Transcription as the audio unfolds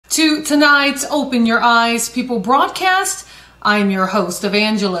to tonight's Open Your Eyes People broadcast. I'm your host,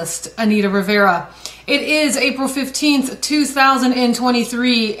 evangelist Anita Rivera. It is April 15th,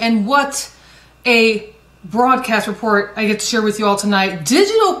 2023, and what a broadcast report I get to share with you all tonight.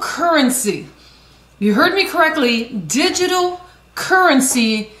 Digital currency. You heard me correctly. Digital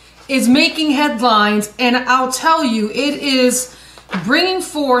currency is making headlines, and I'll tell you, it is bringing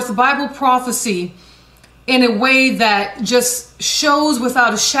forth Bible prophecy in a way that just shows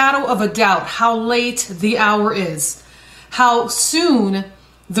without a shadow of a doubt how late the hour is, how soon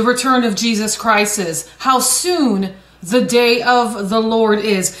the return of Jesus Christ is, how soon the day of the Lord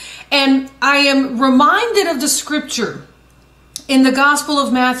is. And I am reminded of the scripture in the Gospel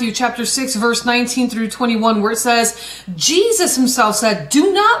of Matthew, chapter 6, verse 19 through 21, where it says, Jesus himself said,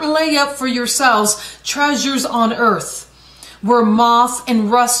 "Do not lay up for yourselves treasures on earth, where moth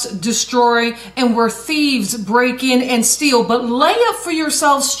and rust destroy and where thieves break in and steal, but lay up for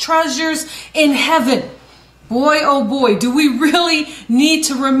yourselves treasures in heaven." Boy, oh boy, do we really need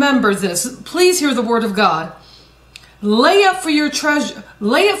to remember this. Please hear the word of God. Lay up for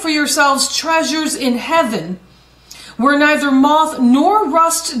yourselves treasures in heaven, where neither moth nor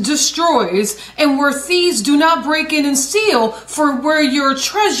rust destroys, and where thieves do not break in and steal, for where your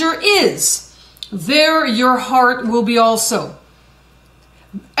treasure is, there your heart will be also.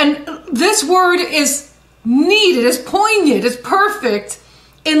 And this word is needed, is poignant, is perfect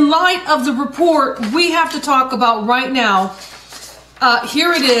in light of the report we have to talk about right now.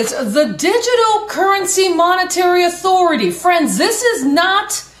 Here it is, the Digital Currency Monetary Authority. Friends, this is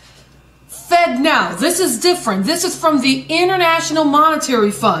not FedNow. This is different. This is from the International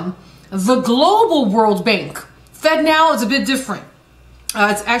Monetary Fund, the Global World Bank. FedNow is a bit different.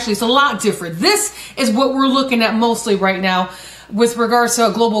 It's a lot different. This is what we're looking at mostly right now with regards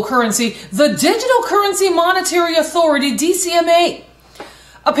to global currency. The Digital Currency Monetary Authority, DCMA,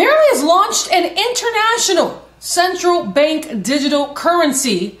 apparently has launched an international central bank digital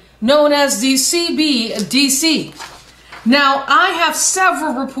currency known as the CBDC. Now, I have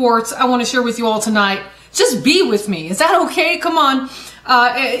several reports I want to share with you all tonight. Just be with me. Is that okay? Come on.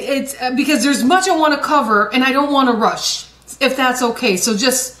 It's because there's much I want to cover and I don't want to rush, if that's okay. So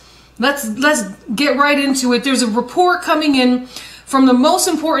just let's get right into it. There's a report coming in from the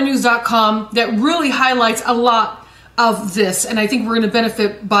mostimportantnews.com that really highlights a lot of this, and I think we're going to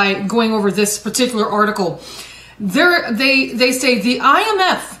benefit by going over this particular article. They say the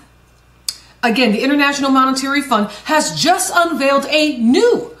IMF, again, the International Monetary Fund, has just unveiled a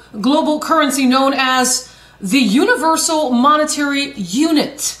new global currency known as the Universal Monetary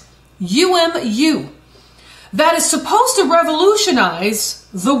Unit, UMU, that is supposed to revolutionize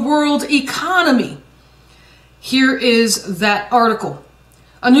the world economy. Here is that article.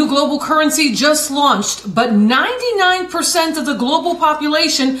 A new global currency just launched, but 99% of the global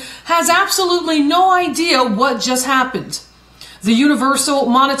population has absolutely no idea what just happened. The Universal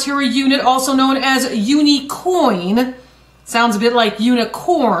Monetary Unit, also known as Unicoin, sounds a bit like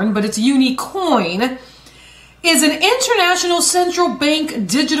unicorn, but it's Unicoin, is an international central bank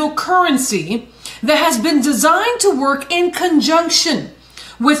digital currency that has been designed to work in conjunction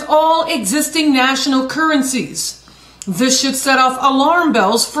with all existing national currencies. This should set off alarm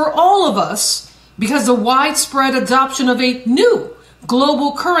bells for all of us, because the widespread adoption of a new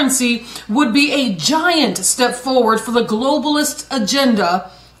global currency would be a giant step forward for the globalist agenda,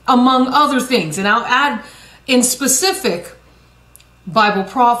 among other things. And I'll add in specific Bible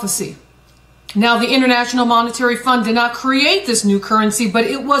prophecy. Now, the International Monetary Fund did not create this new currency, but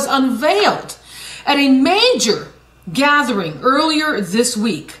it was unveiled at a major gathering earlier this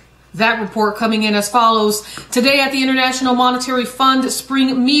week. That report coming in as follows. Today at the International Monetary Fund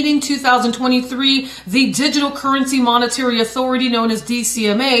Spring Meeting 2023, the Digital Currency Monetary Authority, known as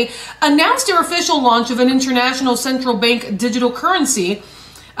DCMA, announced their official launch of an international central bank digital currency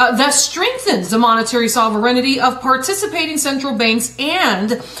that strengthens the monetary sovereignty of participating central banks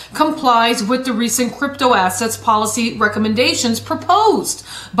and complies with the recent crypto assets policy recommendations proposed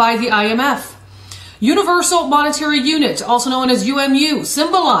by the IMF. Universal Monetary Unit, also known as UMU,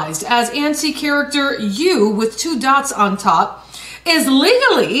 symbolized as ANSI character U with two dots on top, is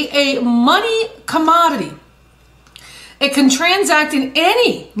legally a money commodity. It can transact in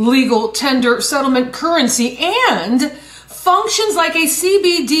any legal tender settlement currency and functions like a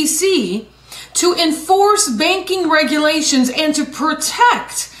CBDC to enforce banking regulations and to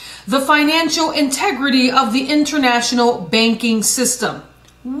protect the financial integrity of the international banking system.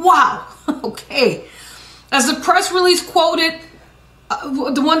 Wow. Okay. As the press release quoted,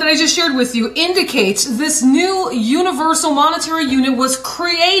 the one that I just shared with you, indicates, this new universal monetary unit was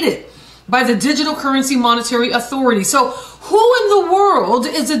created by the Digital Currency Monetary Authority. So who in the world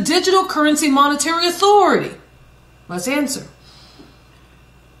is a Digital Currency Monetary Authority? Let's answer.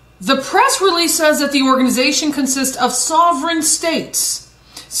 The press release says that the organization consists of sovereign states,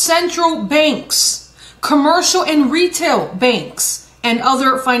 central banks, commercial and retail banks, and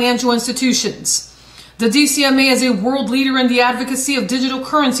other financial institutions. The DCMA is a world leader in the advocacy of digital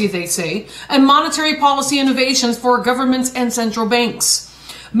currency, they say, and monetary policy innovations for governments and central banks.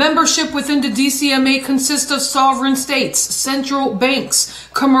 Membership within the DCMA consists of sovereign states, central banks,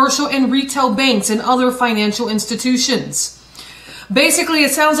 commercial and retail banks, and other financial institutions. Basically,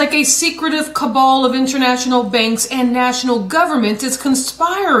 it sounds like a secretive cabal of international banks and national government is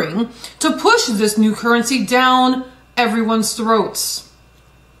conspiring to push this new currency down everyone's throats.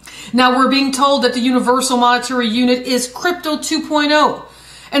 Now, we're being told that the Universal Monetary Unit is Crypto 2.0,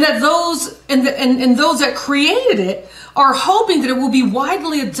 and that those that created it are hoping that it will be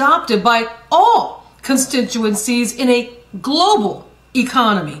widely adopted by all constituencies in a global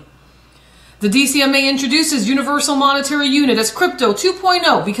economy. The DCMA introduces Universal Monetary Unit as Crypto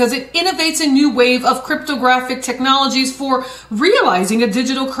 2.0 because it innovates a new wave of cryptographic technologies for realizing a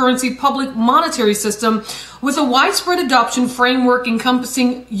digital currency public monetary system with a widespread adoption framework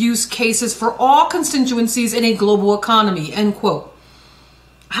encompassing use cases for all constituencies in a global economy, end quote.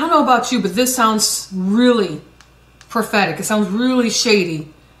 I don't know about you, but this sounds really prophetic. It sounds really shady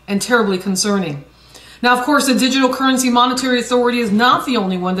and terribly concerning. Now, of course, the Digital Currency Monetary Authority is not the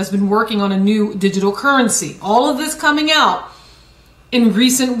only one that's been working on a new digital currency. All of this coming out in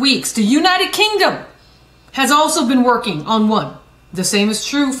recent weeks. The United Kingdom has also been working on one. The same is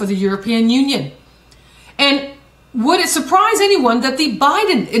true for the European Union. And would it surprise anyone that the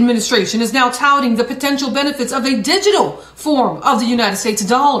Biden administration is now touting the potential benefits of a digital form of the United States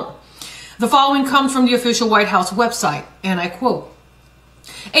dollar? The following comes from the official White House website, and I quote,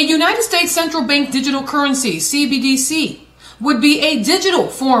 "A United States central bank digital currency, CBDC, would be a digital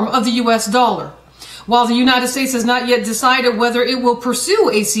form of the US dollar. While the United States has not yet decided whether it will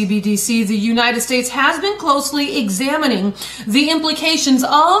pursue a CBDC, the United States has been closely examining the implications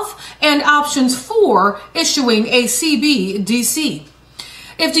of and options for issuing a CBDC.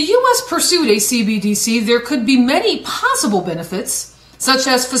 If the US pursued a CBDC, there could be many possible benefits, such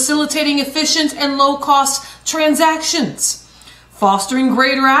as facilitating efficient and low-cost transactions, fostering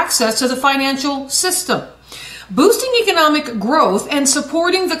greater access to the financial system, boosting economic growth, and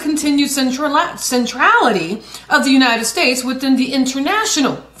supporting the continued centrality of the United States within the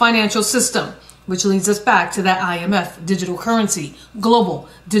international financial system," which leads us back to that IMF digital currency, global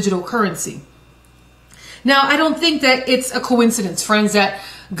digital currency. Now, I don't think that it's a coincidence, friends, that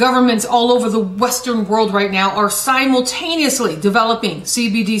governments all over the Western world right now are simultaneously developing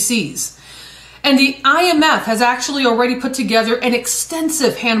CBDCs. And the IMF has actually already put together an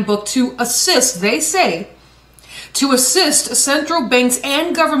extensive handbook to assist, they say, to assist central banks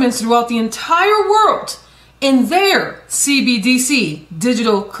and governments throughout the entire world in their CBDC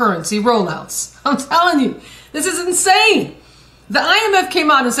digital currency rollouts. I'm telling you, this is insane. The IMF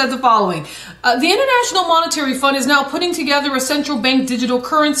came out and said the following. The International Monetary Fund is now putting together a central bank digital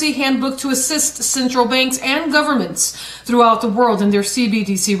currency handbook to assist central banks and governments throughout the world in their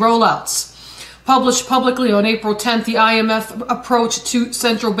CBDC rollouts. Published publicly on April 10th, the IMF approach to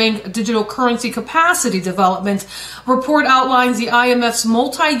central bank digital currency capacity development report outlines the IMF's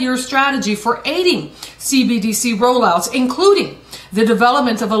multi-year strategy for aiding CBDC rollouts, including the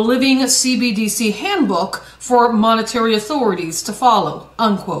development of a living CBDC handbook for monetary authorities to follow,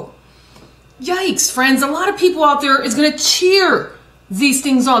 unquote. Yikes, friends. A lot of people out there is going to cheer these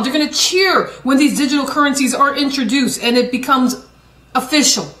things on. They're going to cheer when these digital currencies are introduced and it becomes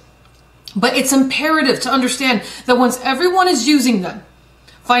official. But it's imperative to understand that once everyone is using them,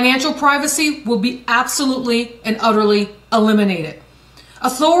 financial privacy will be absolutely and utterly eliminated.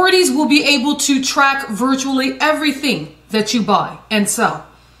 Authorities will be able to track virtually everything that you buy and sell.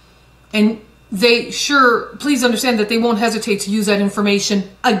 And please understand that they won't hesitate to use that information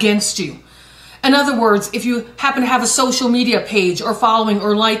against you. In other words, if you happen to have a social media page or following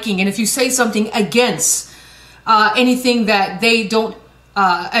or liking, and if you say something against anything that they don't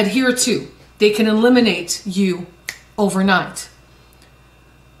adhere to, they can eliminate you overnight.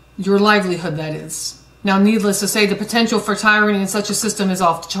 Your livelihood, that is. Now, needless to say, the potential for tyranny in such a system is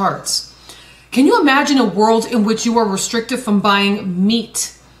off the charts. Can you imagine a world in which you are restricted from buying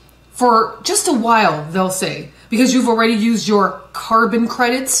meat for just a while, they'll say, because you've already used your carbon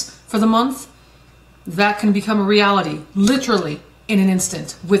credits for the month? That can become a reality, literally, in an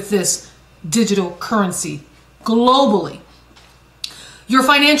instant with this digital currency globally. Your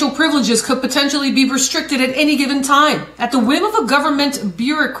financial privileges could potentially be restricted at any given time at the whim of a government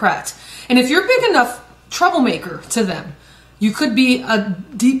bureaucrat. And if you're big enough troublemaker to them, you could be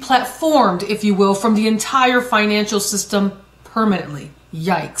deplatformed, if you will, from the entire financial system permanently.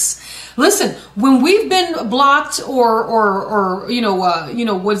 Yikes. Listen, when we've been blocked or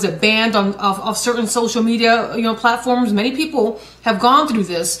what is it, banned of certain social media, platforms, many people have gone through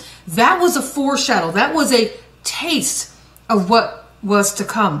this. That was a foreshadow. That was a taste of what was to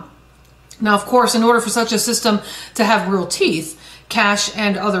come. Now, of course, in order for such a system to have real teeth, cash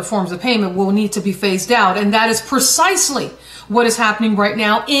and other forms of payment will need to be phased out. And that is precisely what is happening right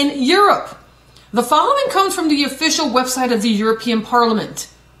now in Europe. The following comes from the official website of the European Parliament,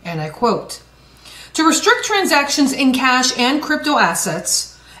 and I quote, "To restrict transactions in cash and crypto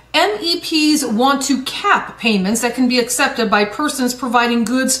assets, MEPs want to cap payments that can be accepted by persons providing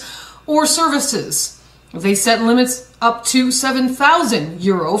goods or services. They set limits up to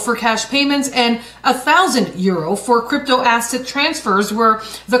 €7,000 for cash payments and €1,000 for crypto asset transfers where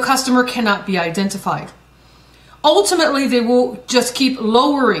the customer cannot be identified. Ultimately, they will just keep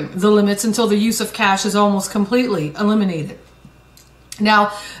lowering the limits until the use of cash is almost completely eliminated.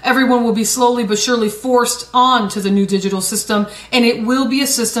 Now, everyone will be slowly but surely forced onto the new digital system, and it will be a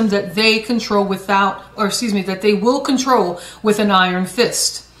system that they control that they will control with an iron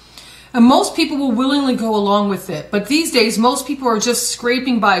fist. And most people will willingly go along with it. But these days, most people are just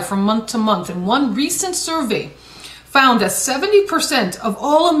scraping by from month to month. And one recent survey found that 70% of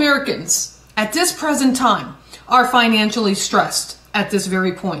all Americans at this present time are financially stressed at this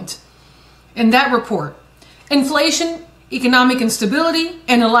very point. In that report, inflation, economic instability,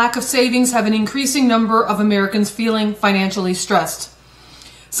 and a lack of savings have an increasing number of Americans feeling financially stressed.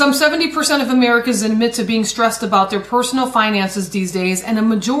 Some 70% of Americans admit to being stressed about their personal finances these days, and a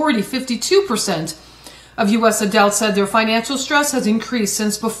majority, 52%, of U.S. adults said their financial stress has increased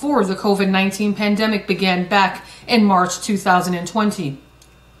since before the COVID-19 pandemic began back in March 2020.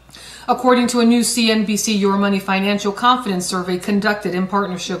 According to a new CNBC Your Money Financial Confidence Survey conducted in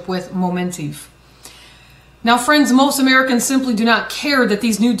partnership with Momentive. Now, friends, most Americans simply do not care that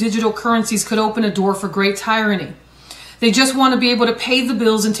these new digital currencies could open a door for great tyranny. They just want to be able to pay the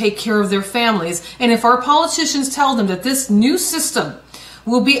bills and take care of their families. And if our politicians tell them that this new system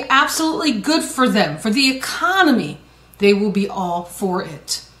will be absolutely good for them, for the economy, they will be all for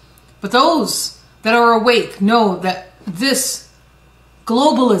it. But those that are awake know that this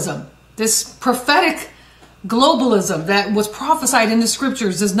globalism, this prophetic globalism that was prophesied in the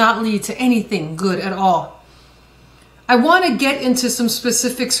scriptures, does not lead to anything good at all. I want to get into some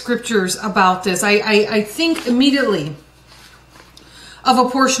specific scriptures about this. I think immediately of a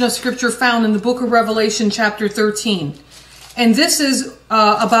portion of scripture found in the book of Revelation chapter 13. And this is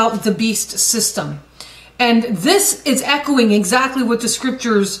about the beast system. And this is echoing exactly what the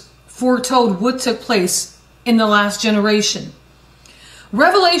scriptures foretold would take place in the last generation.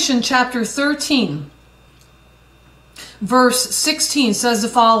 Revelation chapter 13, verse 16 says the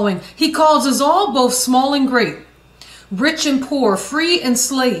following: "He calls us all, both small and great, rich and poor, free and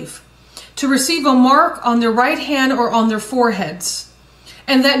slave, to receive a mark on their right hand or on their foreheads,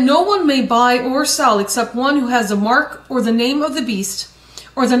 and that no one may buy or sell except one who has the mark or the name of the beast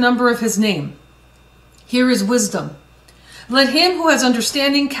or the number of his name. Here is wisdom. Let him who has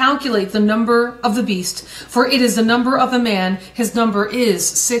understanding calculate the number of the beast, for it is the number of a man. His number is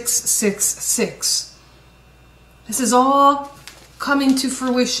 666. This is all coming to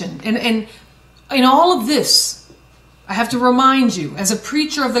fruition. And in all of this, I have to remind you, as a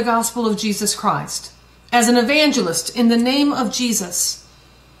preacher of the gospel of Jesus Christ, as an evangelist in the name of Jesus,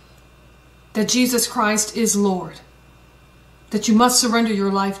 that Jesus Christ is Lord, that you must surrender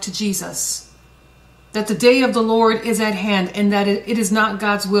your life to Jesus, that the day of the Lord is at hand, and that it is not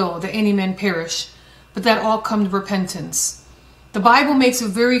God's will that any man perish, but that all come to repentance. The Bible makes it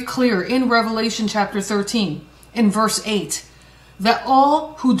very clear in Revelation chapter 13, in verse 8, that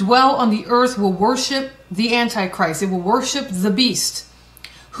all who dwell on the earth will worship the Antichrist. They will worship the beast,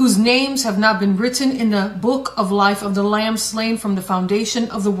 whose names have not been written in the book of life of the Lamb slain from the foundation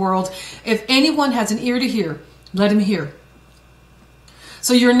of the world. If anyone has an ear to hear, let him hear."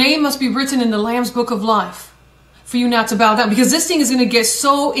 So your name must be written in the Lamb's book of life for you not to bow down, because this thing is going to get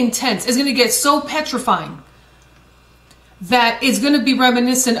so intense. It's going to get so petrifying that it's going to be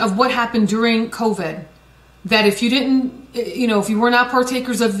reminiscent of what happened during COVID. That if you didn't, if you were not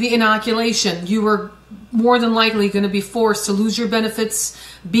partakers of the inoculation, you were more than likely going to be forced to lose your benefits,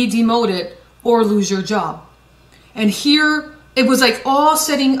 be demoted, or lose your job. And here it was like all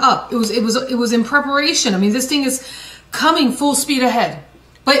setting up. It was in preparation. I mean, this thing is coming full speed ahead.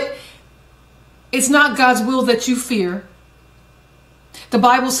 But it's not God's will that you fear. The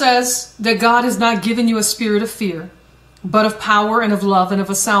Bible says that God has not given you a spirit of fear, but of power and of love and of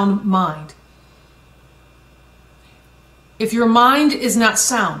a sound mind. If your mind is not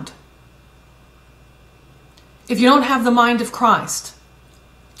sound, if you don't have the mind of Christ,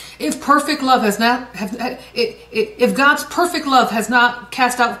 if perfect love has not, if God's perfect love has not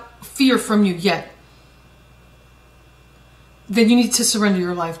cast out fear from you yet, then you need to surrender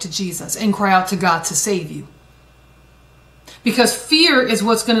your life to Jesus and cry out to God to save you. Because fear is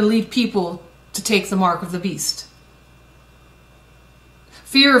what's going to lead people to take the mark of the beast.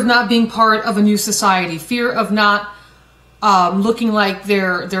 Fear of not being part of a new society. Fear of not looking like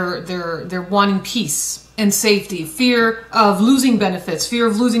they're wanting peace and safety. Fear of losing benefits. Fear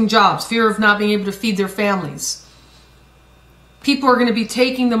of losing jobs. Fear of not being able to feed their families. People are going to be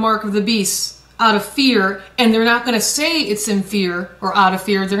taking the mark of the beast out of fear, and they're not going to say it's in fear or out of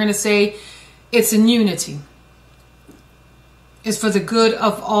fear. They're going to say it's in unity. It's for the good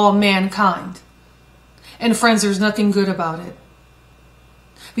of all mankind. And friends, there's nothing good about it.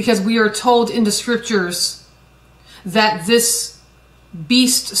 Because we are told in the scriptures that this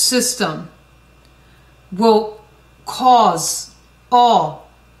beast system will cause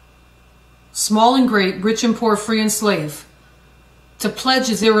all, small and great, rich and poor, free and slave, to pledge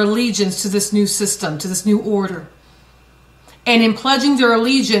their allegiance to this new system, to this new order. And in pledging their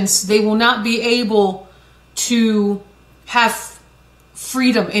allegiance, they will not be able to have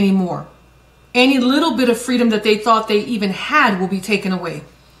freedom anymore. Any little bit of freedom that they thought they even had will be taken away.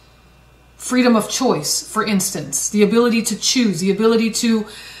 Freedom of choice, for instance, the ability to choose, the ability to,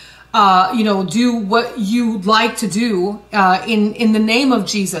 do what you like to do in the name of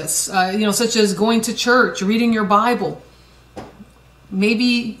Jesus, such as going to church, reading your Bible.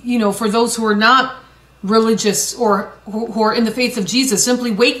 Maybe, for those who are not religious or who are in the faith of Jesus,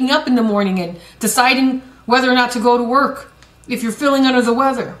 simply waking up in the morning and deciding whether or not to go to work if you're feeling under the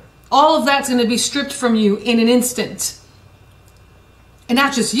weather. All of that's going to be stripped from you in an instant. And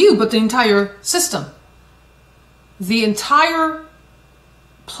not just you, but the entire system. The entire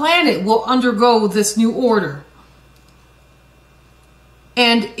planet will undergo this new order.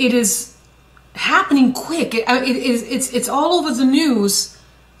 And it is happening quick. It's all over the news.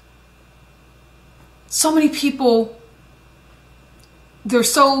 So many people, they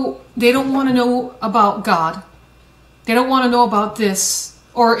don't want to know about God. They don't want to know about this.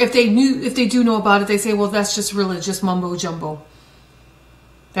 Or if they do know about it, they say, well, that's just religious mumbo jumbo.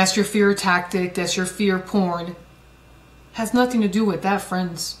 That's your fear tactic. That's your fear porn. Has nothing to do with that,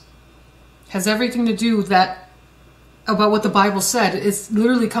 friends. Has everything to do about what the Bible said. It's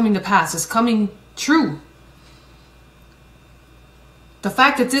literally coming to pass. It's coming true. The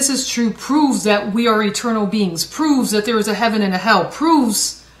fact that this is true proves that we are eternal beings. Proves that there is a heaven and a hell.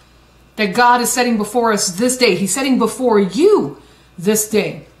 Proves that God is setting before us this day. He's setting before you this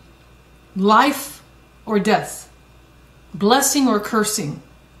day. Life or death. Blessing or cursing.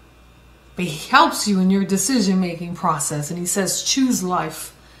 But he helps you in your decision-making process. And he says, choose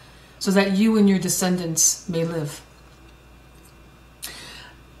life so that you and your descendants may live.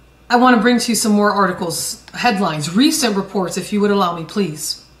 I want to bring to you some more articles, headlines, recent reports, if you would allow me,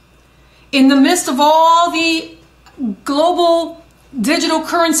 please. In the midst of all the global digital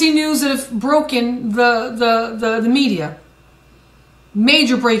currency news that have broken the media,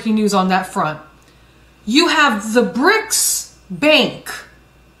 major breaking news on that front, you have the BRICS Bank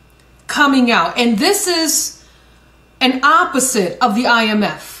coming out. And this is an opposite of the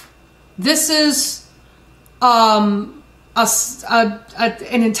IMF. This is an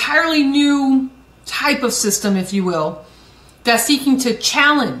entirely new type of system, if you will, that's seeking to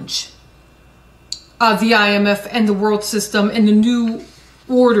challenge the IMF and the world system and the new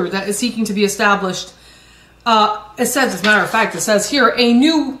order that is seeking to be established. It says, as a matter of fact, it says here, a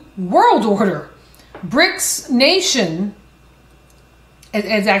new world order. BRICS nation, it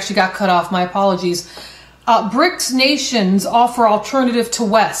actually got cut off, my apologies. BRICS nations offer alternative to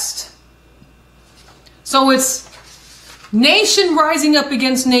West. So it's nation rising up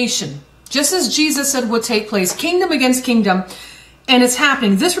against nation, just as Jesus said would take place, kingdom against kingdom, and it's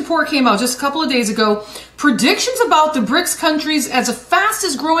happening. This report came out just a couple of days ago. Predictions about the BRICS countries as the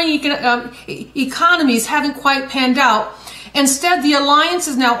fastest growing economies haven't quite panned out. Instead, the alliance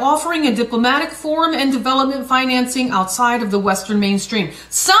is now offering a diplomatic forum and development financing outside of the Western mainstream.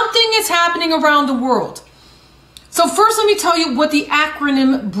 Something is happening around the world. So first, let me tell you what the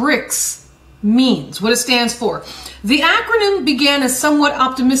acronym BRICS means, what it stands for. The acronym began as a somewhat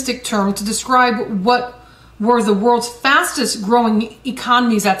optimistic term to describe what were the world's fastest growing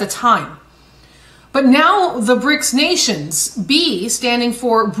economies at the time. But now the BRICS nations, B standing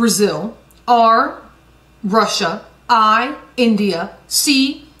for Brazil, R, Russia, I, India,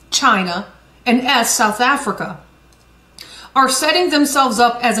 C, China, and S, South Africa, are setting themselves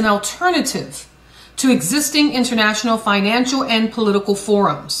up as an alternative to existing international financial and political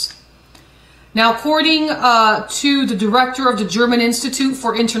forums. Now, according to the director of the German Institute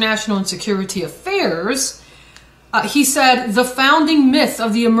for International and Security Affairs, he said the founding myth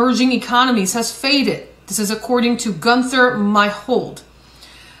of the emerging economies has faded. This is according to Gunther Mayhold.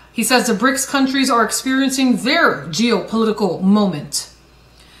 He says the BRICS countries are experiencing their geopolitical moment.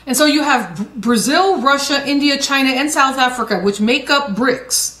 And so you have Brazil, Russia, India, China, and South Africa, which make up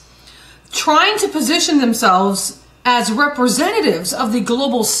BRICS, trying to position themselves as representatives of the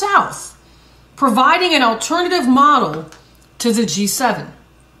global South, providing an alternative model to the G7.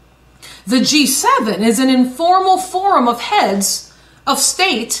 The G7 is an informal forum of heads of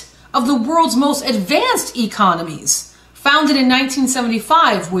state of the world's most advanced economies, founded in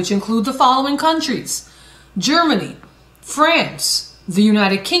 1975, which include the following countries: Germany, France, the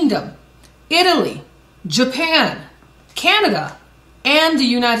United Kingdom, Italy, Japan, Canada, and the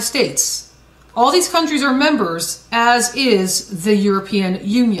United States. All these countries are members, as is the European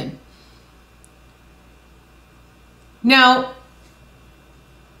Union. Now,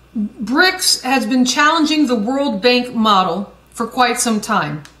 BRICS has been challenging the World Bank model for quite some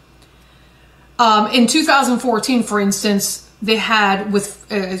time. In 2014, for instance, they had, with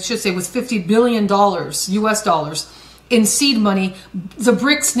 $50 billion US dollars in seed money, the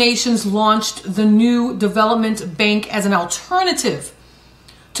BRICS nations launched the new development bank as an alternative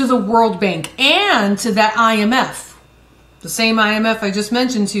to the World Bank and to that IMF, the same IMF I just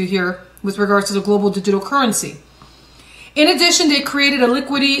mentioned to you here with regards to the global digital currency. In addition, they created a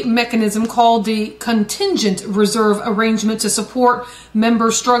liquidity mechanism called the contingent reserve arrangement to support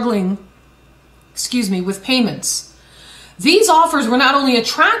members struggling, with payments. These offers were not only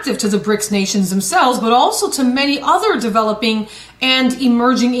attractive to the BRICS nations themselves, but also to many other developing and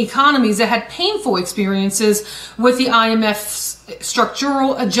emerging economies that had painful experiences with the IMF's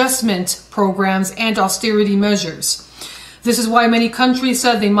structural adjustment programs and austerity measures. This is why many countries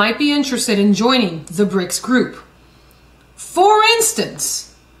said they might be interested in joining the BRICS group. For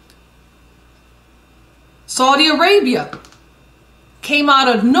instance, Saudi Arabia came out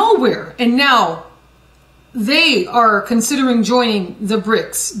of nowhere and now they are considering joining the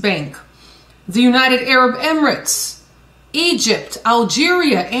BRICS Bank. The United Arab Emirates, Egypt,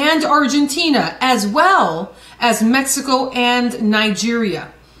 Algeria, and Argentina, as well as Mexico and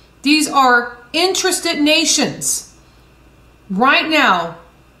Nigeria. These are interested nations right now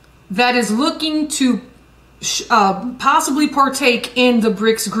that is looking to possibly partake in the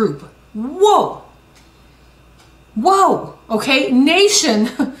BRICS group. Whoa. Whoa. Okay. Nation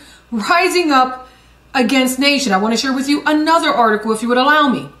rising up against nation. I want to share with you another article, if you would allow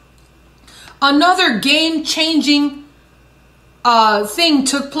me. Another game-changing thing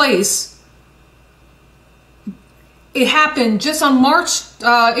took place. It happened just on March.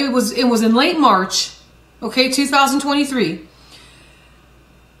 It was in late March, okay, 2023.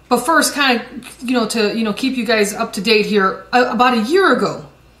 But first, kind of, to keep you guys up to date here, about a year ago,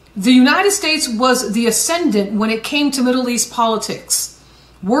 the United States was the ascendant when it came to Middle East politics,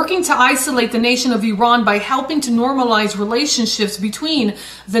 working to isolate the nation of Iran by helping to normalize relationships between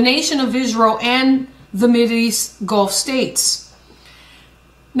the nation of Israel and the Middle East Gulf states.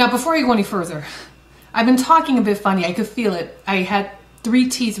 Now, before I go any further, I've been talking a bit funny. I could feel it. I had 3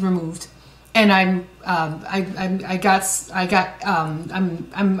 teeth removed, and I'm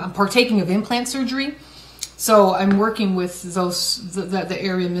partaking of implant surgery. So I'm working with the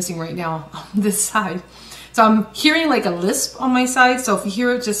area missing right now on this side. So I'm hearing like a lisp on my side. So if you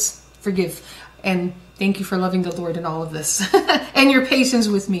hear it, just forgive. And thank you for loving the Lord in all of this and your patience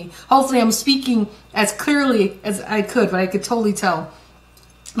with me. Hopefully I'm speaking as clearly as I could, but I could totally tell.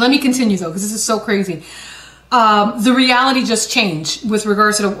 Let me continue though, because this is so crazy. The reality just changed with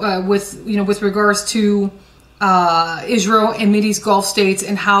regards to with regards to Israel and Mideast Gulf states,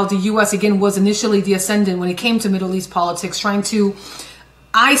 and how the U.S. again was initially the ascendant when it came to Middle East politics, trying to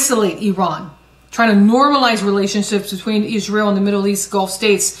isolate Iran, trying to normalize relationships between Israel and the Middle East Gulf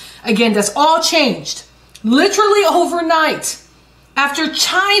states. Again, that's all changed literally overnight. After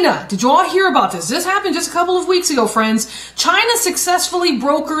China, did you all hear about this? This happened just a couple of weeks ago, friends. China successfully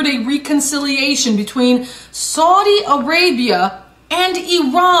brokered a reconciliation between Saudi Arabia and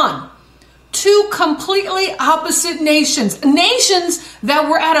Iran. 2 completely opposite nations. Nations that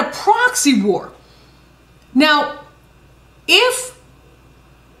were at a proxy war. Now, if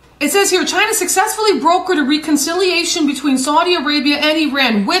it says here, China successfully brokered a reconciliation between Saudi Arabia and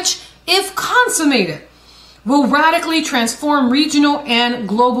Iran, which, if consummated, will radically transform regional and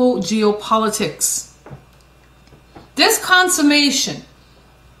global geopolitics. This consummation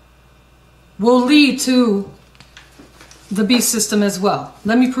will lead to the beast system as well.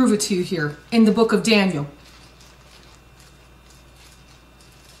 Let me prove it to you here in the book of Daniel.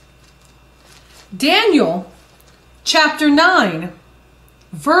 Daniel chapter 9,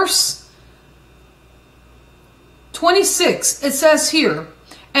 verse 26, it says here,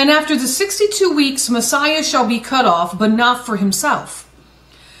 "And after the 62 weeks, Messiah shall be cut off, but not for himself.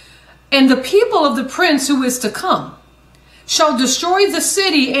 And the people of the prince who is to come shall destroy the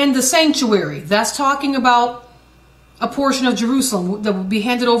city and the sanctuary." That's talking about a portion of Jerusalem that will be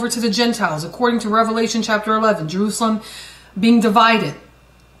handed over to the Gentiles, according to Revelation chapter 11. Jerusalem being divided,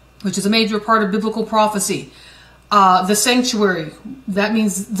 which is a major part of biblical prophecy. The sanctuary, that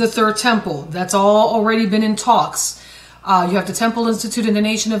means the third temple. That's all already been in talks. You have the Temple Institute in the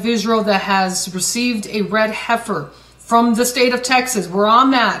nation of Israel that has received a red heifer from the state of Texas, where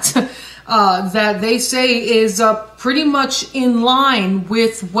I'm at, that they say is pretty much in line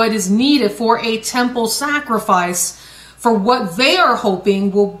with what is needed for a temple sacrifice for what they are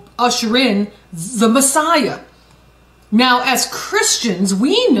hoping will usher in the Messiah. Now, as Christians,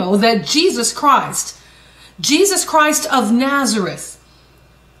 we know that Jesus Christ of Nazareth,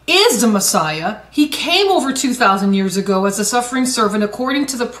 is the Messiah. He came over 2,000 years ago as a suffering servant according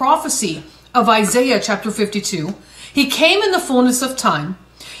to the prophecy of Isaiah chapter 52. He came in the fullness of time.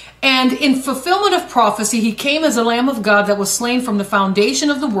 And in fulfillment of prophecy, he came as a Lamb of God that was slain from the foundation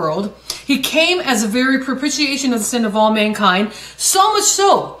of the world. He came as a very propitiation of the sin of all mankind. So much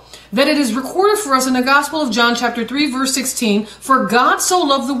so that it is recorded for us in the Gospel of John chapter 3 verse 16, "For God so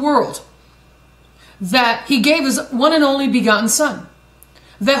loved the world that he gave his one and only begotten Son,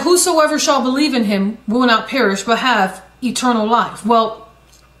 that whosoever shall believe in him will not perish but have eternal life." Well,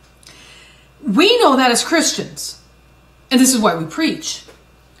 we know that as Christians, and this is why we preach.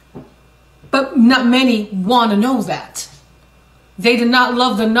 But not many want to know that. They do not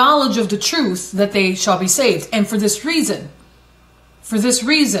love the knowledge of the truth that they shall be saved. And for this reason,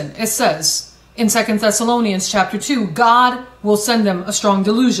 it says in 2 Thessalonians chapter 2, God will send them a strong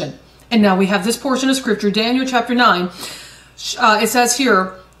delusion. And now we have this portion of scripture, Daniel chapter 9. It says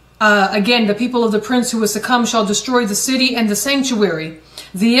here, again, "The people of the prince who is to come shall destroy the city and the sanctuary.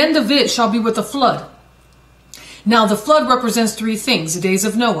 The end of it shall be with a flood." Now, the flood represents three things. The days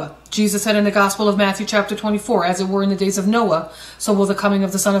of Noah. Jesus said in the Gospel of Matthew chapter 24, "As it were in the days of Noah, so will the coming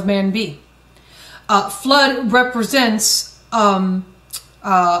of the Son of Man be." Flood represents a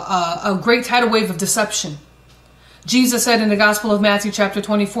great tidal wave of deception. Jesus said in the Gospel of Matthew chapter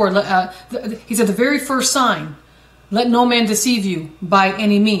 24, he said, "The very first sign, let no man deceive you by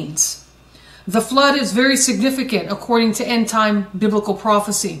any means." The flood is very significant according to end time biblical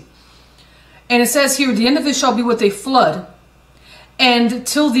prophecy. And it says here, "The end of it shall be with a flood, and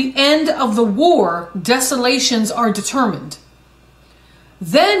till the end of the war, desolations are determined.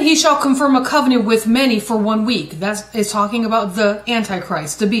 Then he shall confirm a covenant with many for 1 week." That is talking about the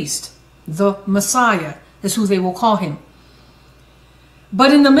Antichrist, the beast, the Messiah is who they will call him.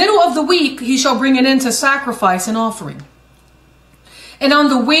 "But in the middle of the week, he shall bring an end to sacrifice and offering. And on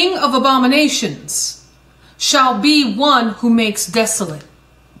the wing of abominations shall be one who makes desolate."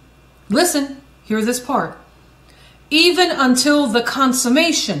 Listen, hear this part. "Even until the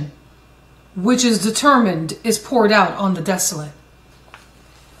consummation, which is determined, is poured out on the desolate."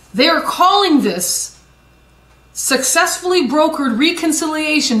 They are calling this successfully brokered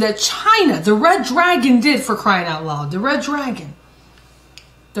reconciliation that China, the Red Dragon, did, for crying out loud. The Red Dragon.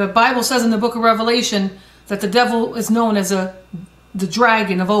 The Bible says in the book of Revelation that the devil is known as the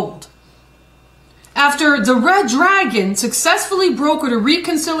dragon of old. After the Red Dragon successfully brokered a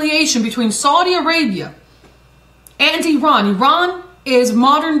reconciliation between Saudi Arabia and Iran. Iran is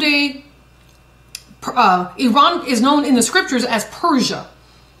modern day, Iran is known in the scriptures as Persia.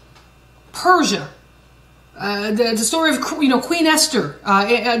 Persia. The story of Queen Esther.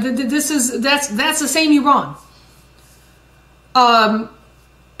 That's the same Iran.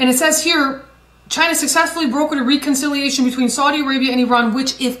 And it says here, China successfully brokered a reconciliation between Saudi Arabia and Iran,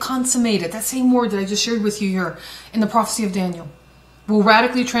 which, if consummated, that same word that I just shared with you here in the prophecy of Daniel, will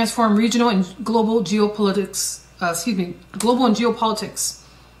radically transform regional and global geopolitics. Global and geopolitics.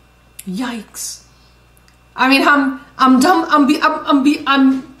 Yikes! I mean,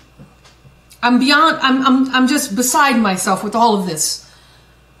 I'm just beside myself with all of this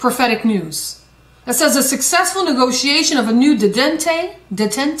prophetic news. It says a successful negotiation of a new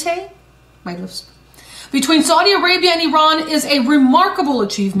detente between Saudi Arabia and Iran is a remarkable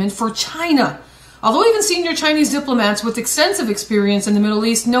achievement for China. Although even senior Chinese diplomats with extensive experience in the Middle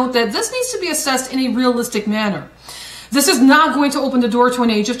East note that this needs to be assessed in a realistic manner. This is not going to open the door to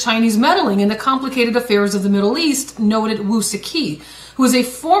an age of Chinese meddling in the complicated affairs of the Middle East, noted Wu Siki, who is a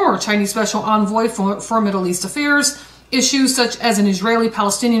former Chinese special envoy for Middle East affairs Issues such as an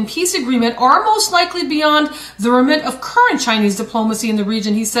Israeli-Palestinian peace agreement are most likely beyond the remit of current Chinese diplomacy in the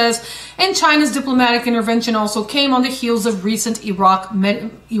region, he says, and China's diplomatic intervention also came on the heels of recent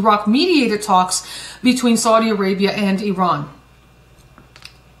Iraq-mediated talks between Saudi Arabia and Iran.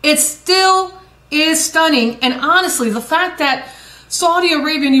 It still is stunning, and honestly, the fact that Saudi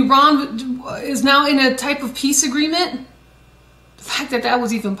Arabia and Iran is now in a type of peace agreement, the fact that that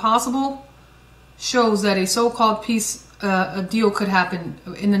was even possible, shows that a so-called peace a deal could happen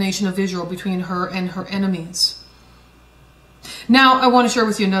in the nation of Israel between her and her enemies. Now, I want to share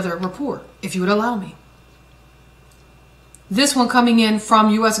with you another report, if you would allow me. This one coming in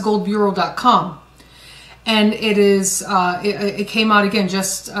from usgoldbureau.com. And it is, it came out again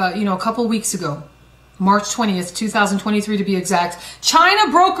just, a couple weeks ago. March 20th, 2023 to be exact.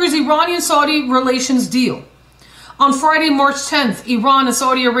 China brokers Iranian-Saudi relations deal. On Friday, March 10th, Iran and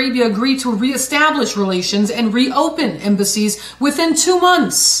Saudi Arabia agreed to reestablish relations and reopen embassies within 2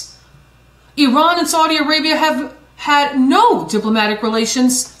 months. Iran and Saudi Arabia have had no diplomatic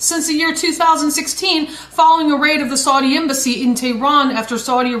relations since the year 2016, following a raid of the Saudi embassy in Tehran after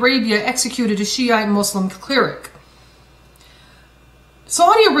Saudi Arabia executed a Shiite Muslim cleric.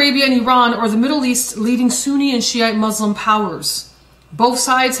 Saudi Arabia and Iran are the Middle East's leading Sunni and Shiite Muslim powers. Both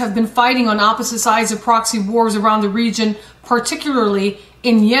sides have been fighting on opposite sides of proxy wars around the region, particularly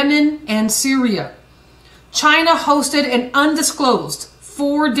in Yemen and Syria. China hosted an undisclosed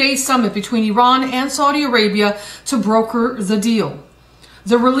 4-day summit between Iran and Saudi Arabia to broker the deal.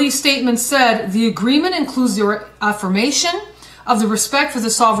 The release statement said the agreement includes the affirmation of the respect for the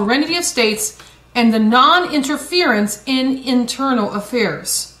sovereignty of states and the non-interference in internal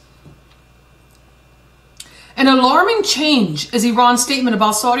affairs. An alarming change is Iran's statement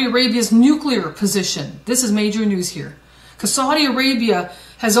about Saudi Arabia's nuclear position. This is major news here, because Saudi Arabia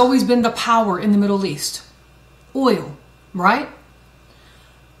has always been the power in the Middle East. Oil, right?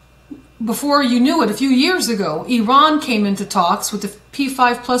 Before you knew it, a few years ago, Iran came into talks with the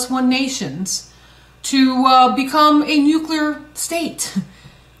P5+1 nations to become a nuclear state,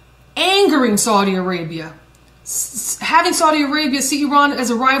 angering Saudi Arabia, having Saudi Arabia see Iran as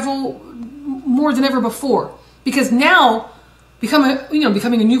a rival more than ever before. Because now,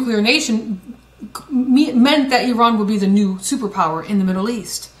 becoming a nuclear nation meant that Iran would be the new superpower in the Middle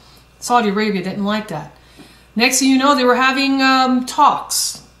East. Saudi Arabia didn't like that. Next thing you know, they were having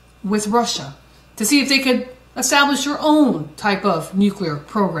talks with Russia to see if they could establish their own type of nuclear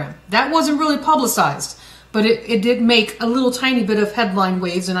program. That wasn't really publicized, but it did make a little tiny bit of headline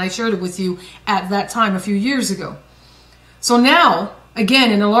waves, and I shared it with you at that time a few years ago. So now,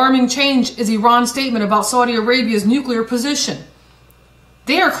 again, an alarming change is Iran's statement about Saudi Arabia's nuclear position.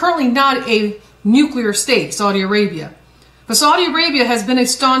 They are currently not a nuclear state, Saudi Arabia. But Saudi Arabia has been a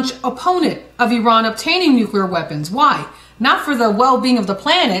staunch opponent of Iran obtaining nuclear weapons. Why? Not for the well-being of the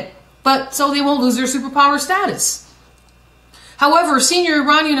planet, but so they won't lose their superpower status. However, a senior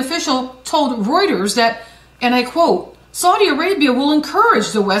Iranian official told Reuters that, and I quote, Saudi Arabia will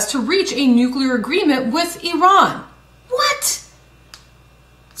encourage the West to reach a nuclear agreement with Iran. What?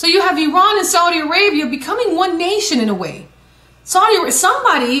 So you have Iran and Saudi Arabia becoming one nation in a way.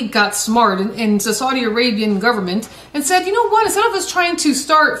 Somebody got smart in the Saudi Arabian government and said, you know what, instead of us trying to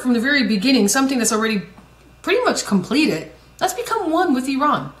start from the very beginning, something that's already pretty much completed, let's become one with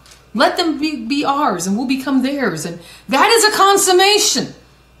Iran. Let them be ours and we'll become theirs. And that is a consummation.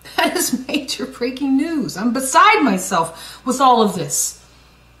 That is major breaking news. I'm beside myself with all of this.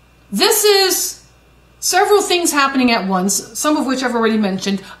 This is several things happening at once, some of which I've already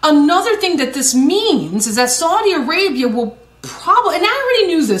mentioned. Another thing that this means is that Saudi Arabia will probably, and I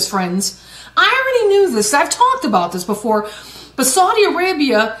already knew this, friends. I already knew this. I've talked about this before. But Saudi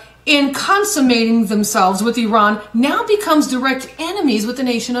Arabia, in consummating themselves with Iran, now becomes direct enemies with the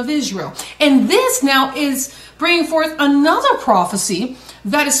nation of Israel. And this now is bringing forth another prophecy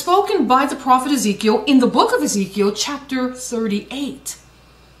that is spoken by the prophet Ezekiel in the book of Ezekiel, chapter 38.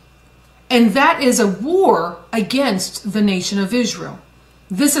 And that is a war against the nation of Israel.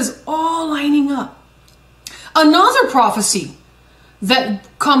 This is all lining up. Another prophecy that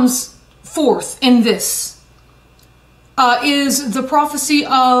comes forth in this is the prophecy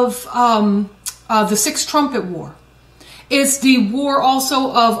of the Sixth Trumpet War. It's the war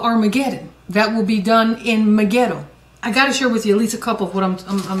also of Armageddon that will be done in Megiddo. I got to share with you at least a couple of what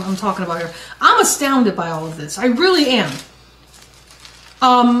I'm talking about here. I'm astounded by all of this. I really am.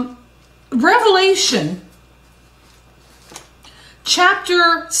 Revelation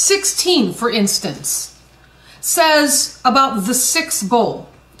chapter 16, for instance, says about the sixth bowl.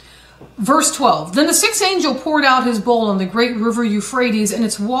 Verse 12, then the sixth angel poured out his bowl on the great river Euphrates, and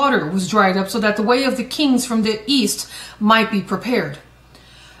its water was dried up, so that the way of the kings from the east might be prepared.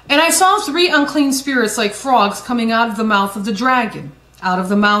 And I saw three unclean spirits like frogs coming out of the mouth of the dragon, out of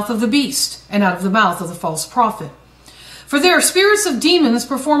the mouth of the beast, and out of the mouth of the false prophet. For they are spirits of demons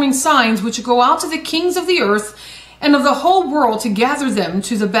performing signs which go out to the kings of the earth and of the whole world to gather them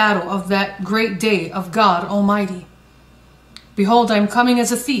to the battle of that great day of God Almighty. Behold, I am coming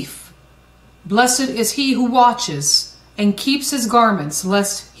as a thief. Blessed is he who watches and keeps his garments,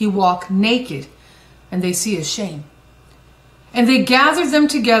 lest he walk naked and they see his shame. And they gathered them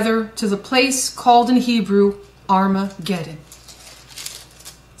together to the place called in Hebrew Armageddon.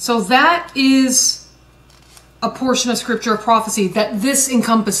 So that is a portion of scripture, of prophecy that this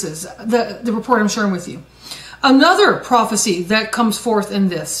encompasses, the report I'm sharing with you. Another prophecy that comes forth in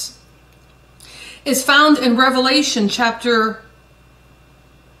this is found in Revelation chapter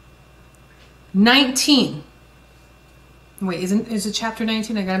 19. Wait, is it chapter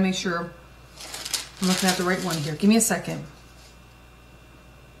 19? I gotta make sure I'm looking at the right one here. Give me a second.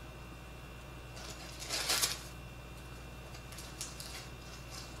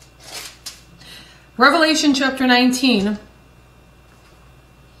 Revelation chapter 19,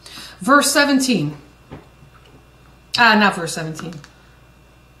 verse 17. Not verse 17.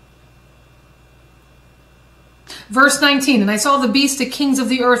 Verse 19, and I saw the beast, the kings of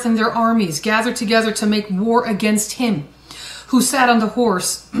the earth and their armies gathered together to make war against him who sat on the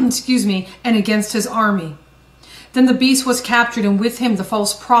horse, excuse me, and against his army. Then the beast was captured, and with him the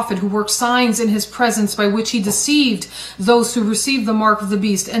false prophet who worked signs in his presence, by which he deceived those who received the mark of the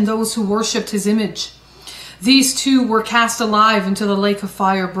beast and those who worshipped his image. These two were cast alive into the lake of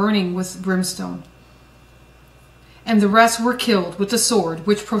fire, burning with brimstone. And the rest were killed with the sword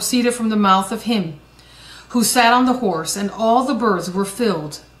which proceeded from the mouth of him who sat on the horse, and all the birds were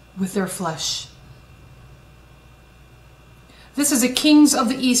filled with their flesh. This is a Kings of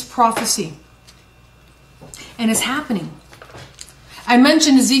the East prophecy, and it's happening. I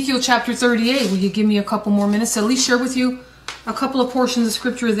mentioned Ezekiel chapter 38. Will you give me a couple more minutes to at least share with you a couple of portions of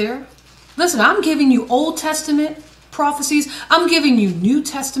scripture there? Listen, I'm giving you Old Testament prophecies. I'm giving you New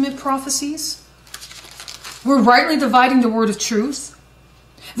Testament prophecies. We're rightly dividing the word of truth.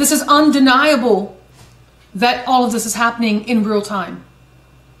 This is undeniable that all of this is happening in real time.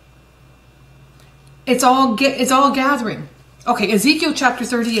 It's all gathering. Okay, Ezekiel chapter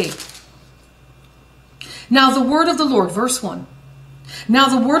 38. Now the word of the Lord, verse 1. Now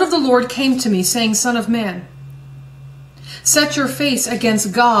the word of the Lord came to me, saying, Son of man, set your face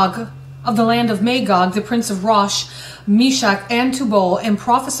against Gog of the land of Magog, the prince of Rosh, Meshach, and Tubal, and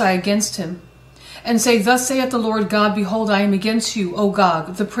prophesy against him. And say, Thus saith the Lord God, Behold, I am against you, O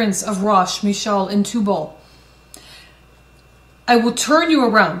Gog, the prince of Rosh, Meshach, and Tubal. I will turn you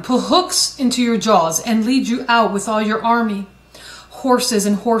around, put hooks into your jaws, and lead you out with all your army, horses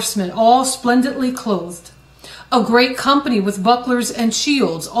and horsemen, all splendidly clothed, a great company with bucklers and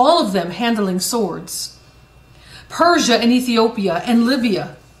shields, all of them handling swords. Persia and Ethiopia and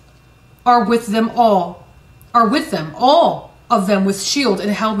Libya are with them, all of them with shield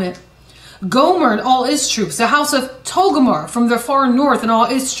and helmet. Gomer and all its troops, the house of Togarmah from the far north and all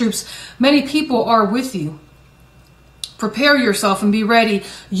its troops, many people are with you. Prepare yourself and be ready,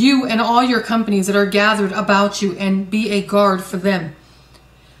 you and all your companies that are gathered about you, and be a guard for them.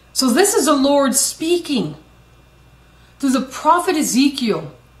 So this is the Lord speaking through the prophet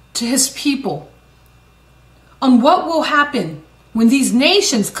Ezekiel to his people on what will happen when these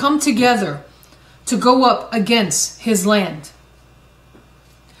nations come together to go up against his land.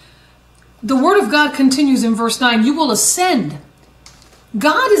 The word of God continues in verse 9, you will ascend.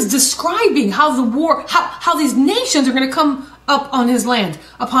 God is describing how the war, how these nations are going to come up on his land,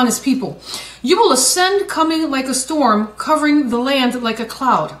 upon his people. You will ascend, coming like a storm, covering the land like a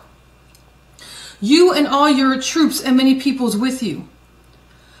cloud. You and all your troops and many peoples with you.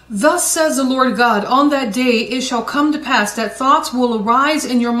 Thus says the Lord God, on that day it shall come to pass that thoughts will arise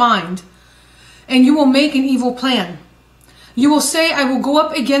in your mind, and you will make an evil plan. You will say, I will go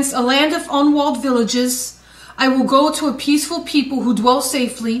up against a land of unwalled villages. I will go to a peaceful people who dwell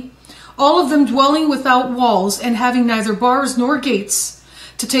safely, all of them dwelling without walls and having neither bars nor gates,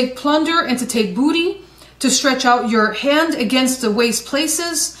 to take plunder and to take booty, to stretch out your hand against the waste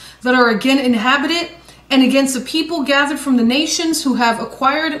places that are again inhabited, and against the people gathered from the nations who have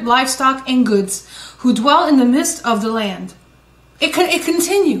acquired livestock and goods, who dwell in the midst of the land. It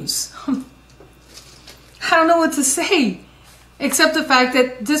continues. I don't know what to say, except the fact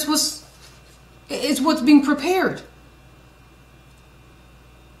that it's what's being prepared.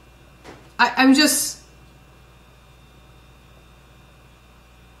 I'm just...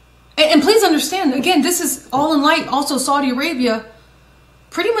 And please understand, again, this is all in light. Also, Saudi Arabia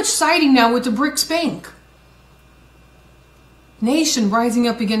pretty much siding now with the BRICS Bank. Nation rising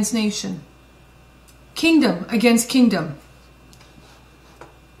up against nation. Kingdom against kingdom.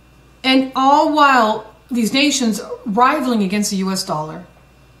 And all while these nations rivaling against the US dollar.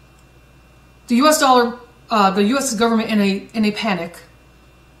 The US dollar, the US government in a panic.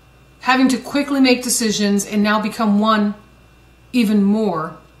 Having to quickly make decisions and now become one even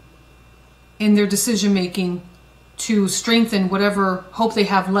more in their decision making to strengthen whatever hope they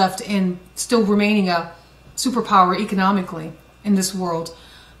have left and still remaining a superpower economically in this world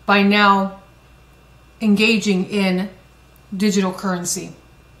by now engaging in digital currency.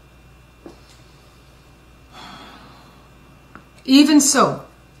 Even so,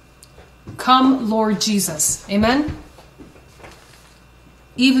 come Lord Jesus. Amen?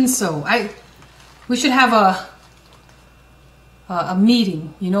 Even so. We should have a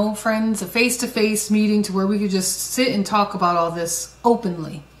meeting, you know, friends, a face-to-face meeting to where we could just sit and talk about all this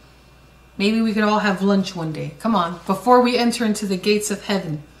openly. Maybe we could all have lunch one day. Come on, before we enter into the gates of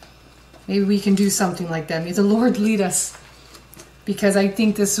heaven. Maybe we can do something like that. May the Lord lead us. Because I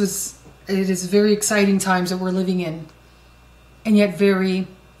think it is very exciting times that we're living in. And yet very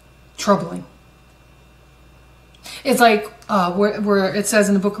troubling. It's like where it says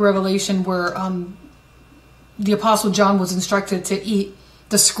in the book of Revelation where the Apostle John was instructed to eat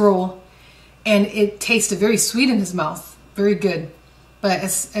the scroll. And it tasted very sweet in his mouth. Very good. But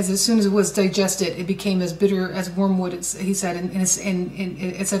as soon as it was digested, it became as bitter as wormwood. He said in his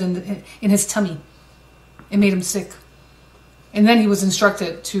tummy, it made him sick. And then he was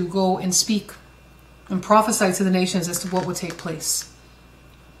instructed to go and speak and prophesy to the nations as to what would take place.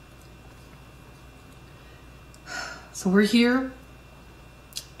 So we're here,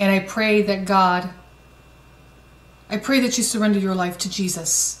 and I pray that you surrender your life to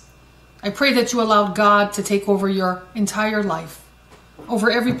Jesus. I pray that you allow God to take over your entire life.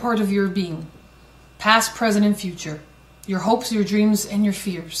 Over every part of your being, past, present, and future, your hopes, your dreams, and your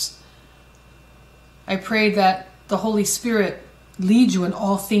fears. I pray that the Holy Spirit lead you in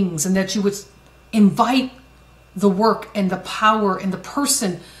all things and that you would invite the work and the power and the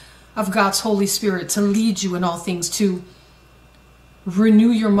person of God's Holy Spirit to lead you in all things, to renew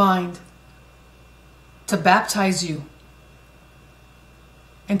your mind, to baptize you,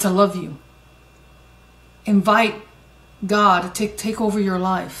 and to love you. Invite God to take over your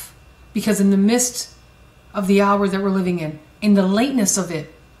life, because in the midst of the hour that we're living in the lateness of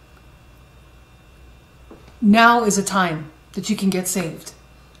it, now is a time that you can get saved.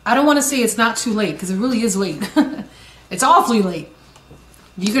 I don't want to say it's not too late, because it really is late. It's awfully late.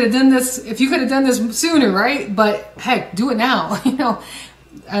 You could have done this if you could have done this sooner, right? But heck, do it now. You know,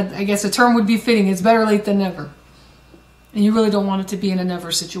 I guess a term would be fitting. It's better late than never. And you really don't want it to be in a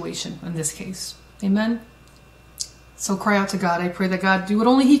never situation in this case. Amen. So cry out to God. I pray that God do what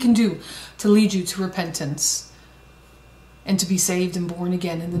only He can do to lead you to repentance and to be saved and born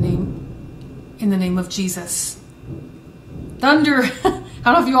again in the name of Jesus. Thunder. I don't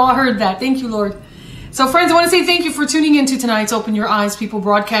know if you all heard that. Thank you, Lord. So friends, I want to say thank you for tuning into tonight's Open Your Eyes People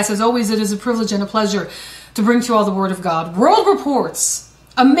broadcast. As always, it is a privilege and a pleasure to bring to you all the Word of God. World reports,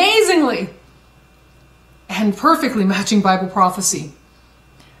 amazingly and perfectly matching Bible prophecy.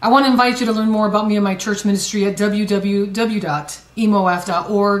 I want to invite you to learn more about me and my church ministry at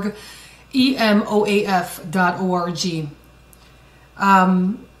www.emoaf.org, emoaf.org.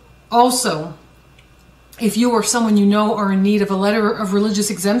 Also, if you or someone you know are in need of a letter of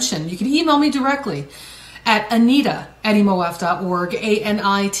religious exemption, you can email me directly at anita@emoaf.org,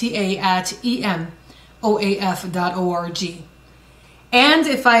 ANITA@emoaf.org. And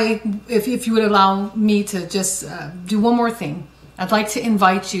if you would allow me to just do one more thing, I'd like to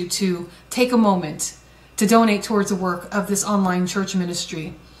invite you to take a moment to donate towards the work of this online church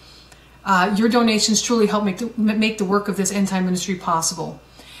ministry. Your donations truly help make the work of this end-time ministry possible.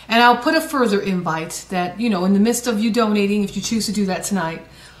 And I'll put a further invite that, you know, in the midst of you donating, if you choose to do that tonight,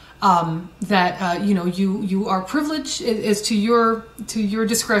 you are privileged. It is to your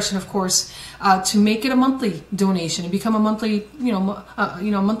discretion, of course, to make it a monthly donation and become a monthly,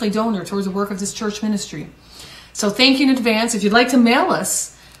 monthly donor towards the work of this church ministry. So thank you in advance. If you'd like to mail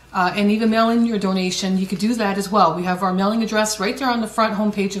us and even mail in your donation, you could do that as well. We have our mailing address right there on the front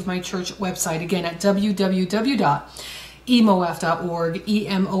homepage of my church website. Again, at www.emoaf.org,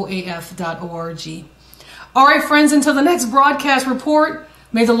 emoaf.org. All right, friends, until the next broadcast report,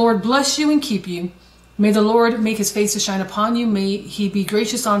 may the Lord bless you and keep you. May the Lord make His face to shine upon you. May He be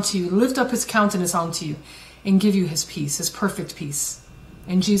gracious unto you, lift up His countenance unto you, and give you His peace, His perfect peace.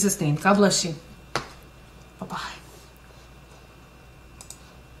 In Jesus' name, God bless you. Bye-bye.